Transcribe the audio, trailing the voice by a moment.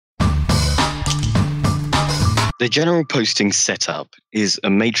The general posting setup is a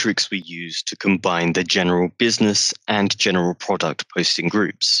matrix we use to combine the general business and general product posting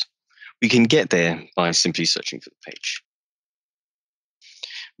groups. We can get there by simply searching for the page.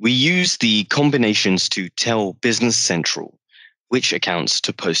 We use the combinations to tell Business Central which accounts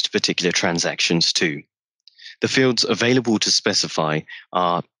to post particular transactions to. The fields available to specify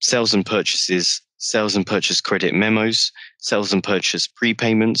are sales and purchases, sales and purchase credit memos, sales and purchase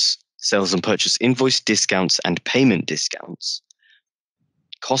prepayments, sales and purchase invoice discounts and payment discounts,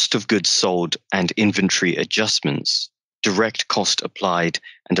 cost of goods sold and inventory adjustments, direct cost applied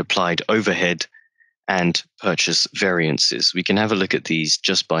and applied overhead, and purchase variances. We can have a look at these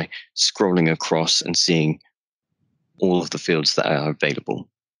just by scrolling across and seeing all of the fields that are available.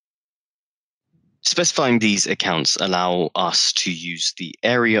 Specifying these accounts allow us to use the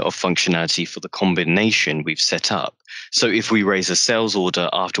area of functionality for the combination we've set up. So if we raise a sales order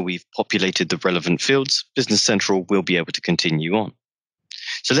after we've populated the relevant fields, Business Central will be able to continue on.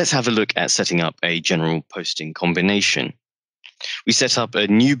 So let's have a look at setting up a general posting combination. We set up a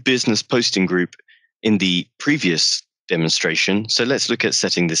new business posting group in the previous demonstration. So let's look at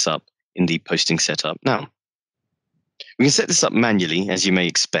setting this up in the posting setup now. We can set this up manually, as you may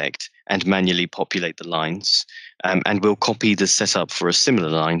expect, and manually populate the lines. And we'll copy the setup for a similar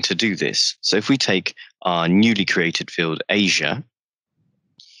line to do this. So if we take our newly created field, Asia,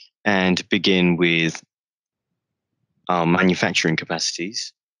 and begin with our manufacturing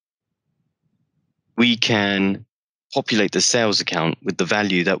capacities, we can populate the sales account with the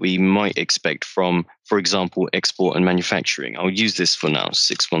value that we might expect from, for example, export and manufacturing. I'll use this for now,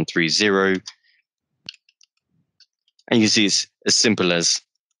 6130. And you can see it's as simple as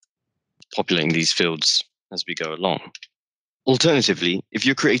populating these fields as we go along. Alternatively, if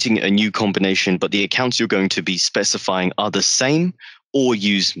you're creating a new combination, but the accounts you're going to be specifying are the same, or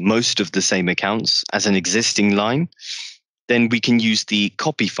use most of the same accounts as an existing line, then we can use the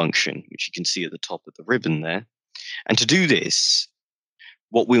copy function, which you can see at the top of the ribbon there. And to do this,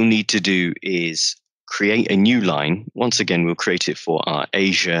 what we'll need to do is create a new line. Once again, we'll create it for our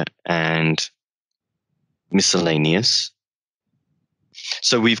Asia and miscellaneous.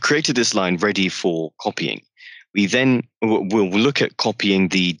 So we've created this line ready for copying. We then will look at copying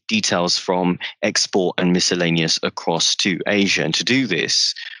the details from export and miscellaneous across to Asia. And to do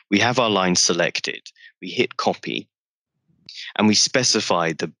this, we have our line selected. We hit copy, and we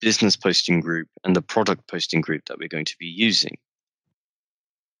specify the business posting group and the product posting group that we're going to be using.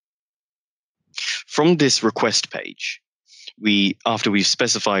 From this request page, after we've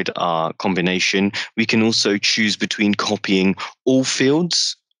specified our combination, we can also choose between copying all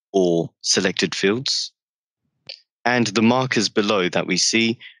fields or selected fields. And the markers below that we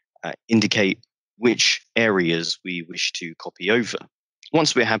see indicate which areas we wish to copy over.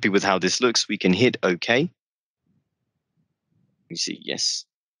 Once we're happy with how this looks, we can hit OK. You see yes.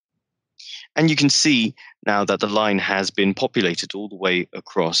 And you can see now that the line has been populated all the way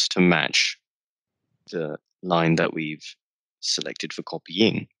across to match the line that we've selected for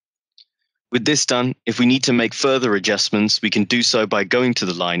copying. With this done, if we need to make further adjustments, we can do so by going to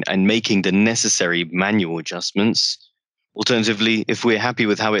the line and making the necessary manual adjustments. Alternatively, if we're happy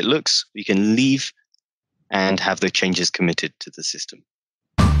with how it looks, we can leave and have the changes committed to the system.